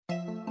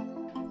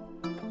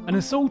An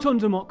assault on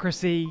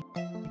democracy,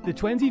 the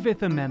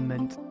 25th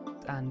Amendment,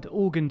 and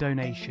organ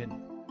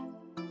donation.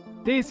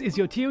 This is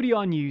your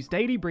TLDR News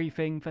daily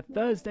briefing for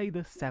Thursday the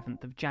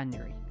 7th of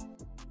January.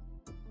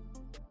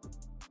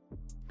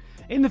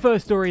 In the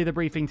first story of the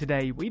briefing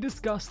today, we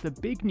discuss the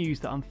big news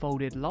that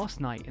unfolded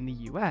last night in the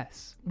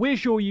US. We're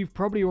sure you've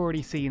probably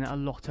already seen a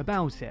lot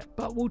about it,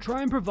 but we'll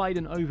try and provide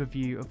an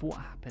overview of what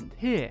happened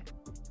here.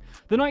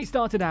 The night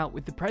started out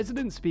with the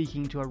president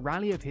speaking to a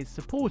rally of his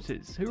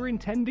supporters who were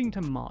intending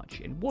to march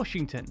in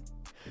Washington.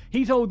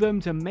 He told them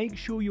to make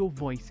sure your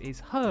voice is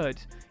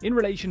heard in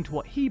relation to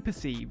what he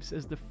perceives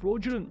as the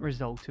fraudulent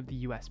result of the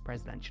US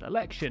presidential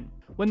election.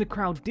 When the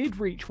crowd did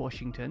reach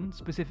Washington,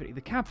 specifically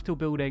the Capitol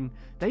building,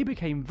 they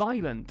became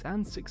violent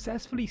and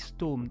successfully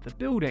stormed the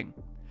building.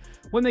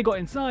 When they got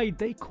inside,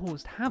 they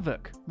caused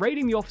havoc,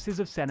 raiding the offices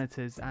of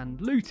senators and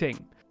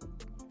looting.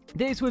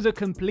 This was a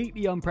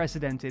completely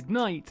unprecedented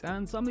night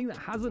and something that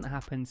hasn't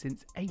happened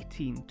since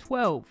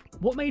 1812.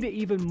 What made it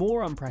even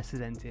more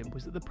unprecedented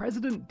was that the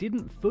president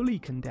didn't fully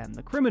condemn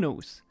the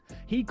criminals.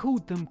 He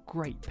called them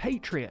great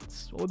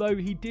patriots, although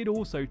he did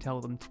also tell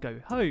them to go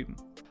home.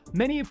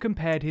 Many have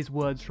compared his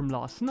words from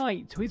last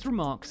night to his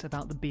remarks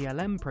about the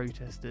BLM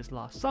protesters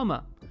last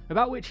summer,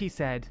 about which he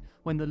said,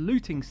 "When the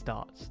looting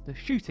starts, the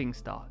shooting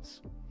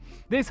starts."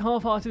 This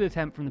half-hearted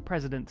attempt from the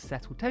president to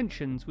settle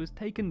tensions was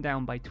taken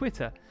down by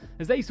Twitter,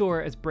 as they saw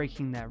it as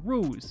breaking their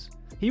rules.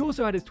 He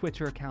also had his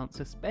Twitter account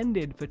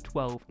suspended for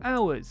 12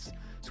 hours,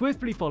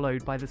 swiftly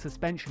followed by the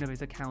suspension of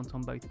his account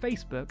on both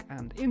Facebook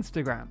and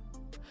Instagram.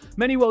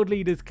 Many world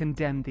leaders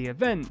condemned the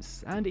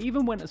events, and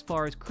even went as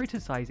far as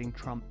criticising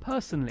Trump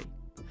personally.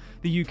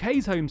 The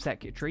UK's Home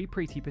Secretary,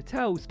 Priti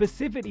Patel,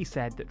 specifically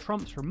said that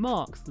Trump's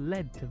remarks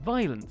led to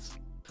violence.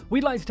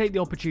 We'd like to take the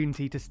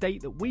opportunity to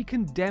state that we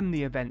condemn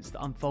the events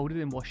that unfolded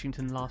in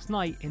Washington last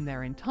night in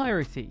their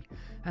entirety,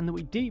 and that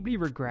we deeply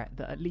regret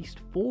that at least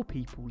 4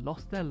 people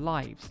lost their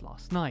lives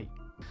last night.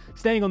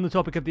 Staying on the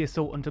topic of the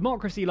assault on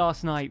democracy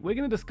last night, we're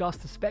going to discuss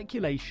the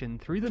speculation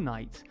through the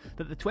night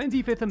that the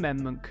 25th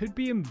Amendment could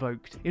be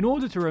invoked in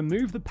order to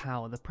remove the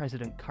power the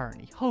president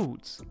currently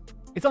holds.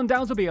 It's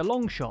undoubtedly a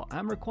long shot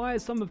and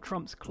requires some of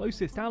Trump's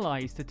closest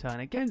allies to turn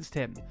against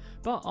him,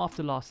 but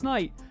after last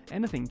night,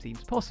 anything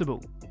seems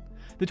possible.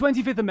 The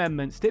 25th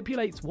Amendment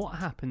stipulates what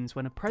happens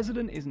when a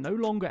president is no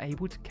longer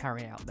able to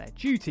carry out their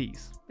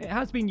duties. It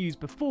has been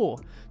used before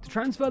to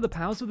transfer the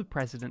powers of the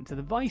president to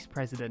the vice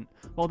president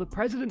while the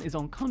president is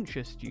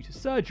unconscious due to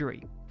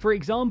surgery. For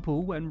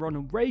example, when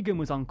Ronald Reagan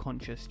was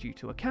unconscious due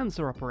to a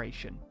cancer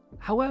operation.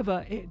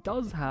 However, it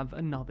does have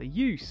another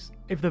use.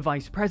 If the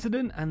vice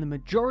president and the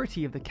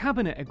majority of the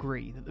cabinet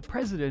agree that the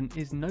president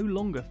is no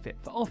longer fit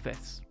for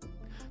office.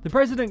 The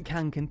president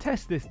can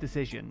contest this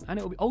decision, and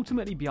it will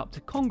ultimately be up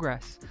to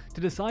Congress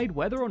to decide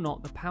whether or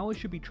not the power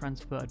should be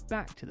transferred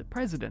back to the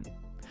president.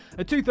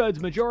 A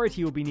 2/3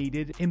 majority will be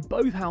needed in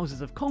both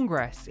houses of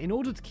Congress in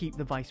order to keep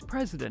the vice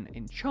president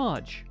in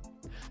charge.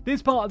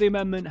 This part of the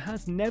amendment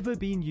has never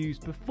been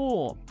used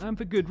before, and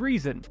for good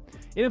reason.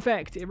 In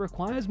effect, it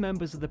requires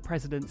members of the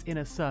president's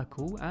inner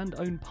circle and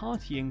own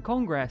party in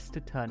Congress to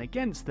turn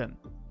against them.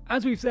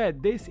 As we've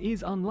said, this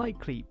is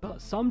unlikely,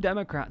 but some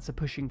Democrats are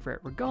pushing for it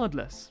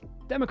regardless.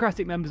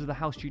 Democratic members of the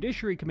House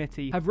Judiciary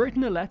Committee have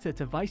written a letter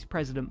to Vice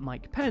President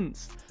Mike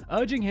Pence,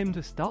 urging him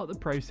to start the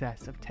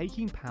process of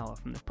taking power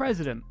from the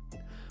president.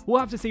 We'll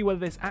have to see whether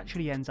this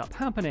actually ends up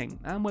happening,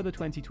 and whether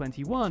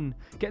 2021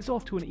 gets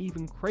off to an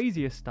even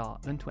crazier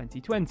start than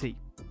 2020.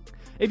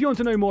 If you want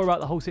to know more about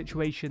the whole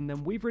situation,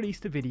 then we've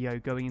released a video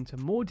going into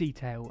more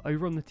detail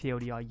over on the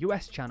TLDR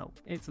US channel.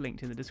 It's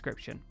linked in the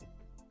description.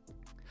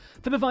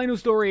 For the final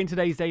story in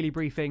today's daily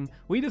briefing,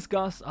 we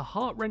discuss a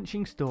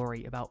heart-wrenching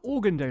story about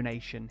organ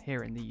donation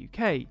here in the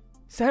UK.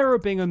 Sarah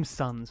Bingham's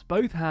sons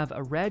both have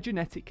a rare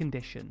genetic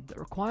condition that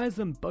requires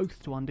them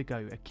both to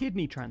undergo a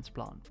kidney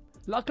transplant.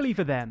 Luckily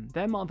for them,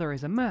 their mother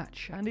is a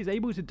match and is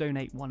able to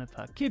donate one of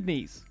her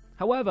kidneys.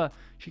 However,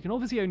 she can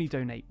obviously only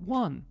donate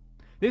one.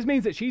 This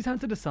means that she's had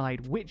to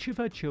decide which of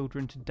her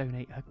children to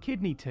donate her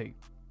kidney to.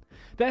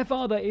 Their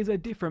father is a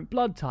different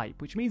blood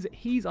type, which means that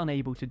he's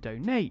unable to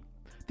donate.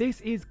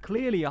 This is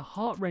clearly a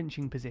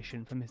heart-wrenching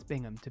position for Miss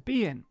Bingham to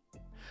be in.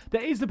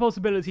 There is the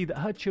possibility that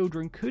her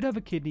children could have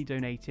a kidney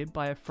donated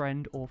by a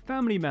friend or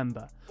family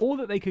member, or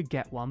that they could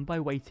get one by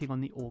waiting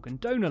on the organ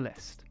donor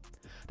list.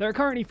 There are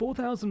currently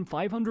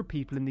 4,500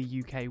 people in the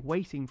UK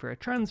waiting for a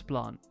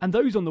transplant, and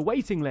those on the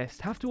waiting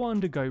list have to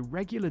undergo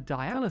regular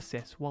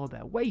dialysis while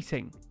they're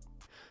waiting.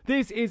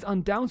 This is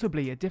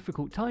undoubtedly a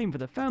difficult time for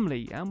the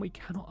family, and we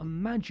cannot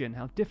imagine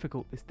how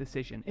difficult this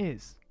decision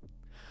is.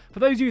 For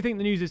those of you who think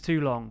the news is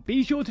too long,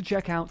 be sure to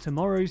check out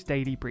tomorrow's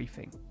daily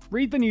briefing.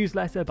 Read the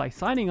newsletter by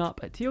signing up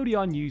at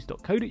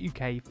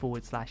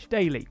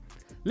tldrnews.co.uk/daily.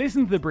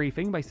 Listen to the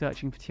briefing by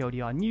searching for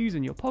TLDR News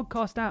in your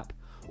podcast app,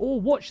 or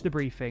watch the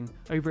briefing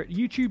over at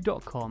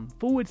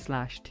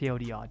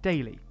youtube.com/TLDR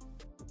Daily.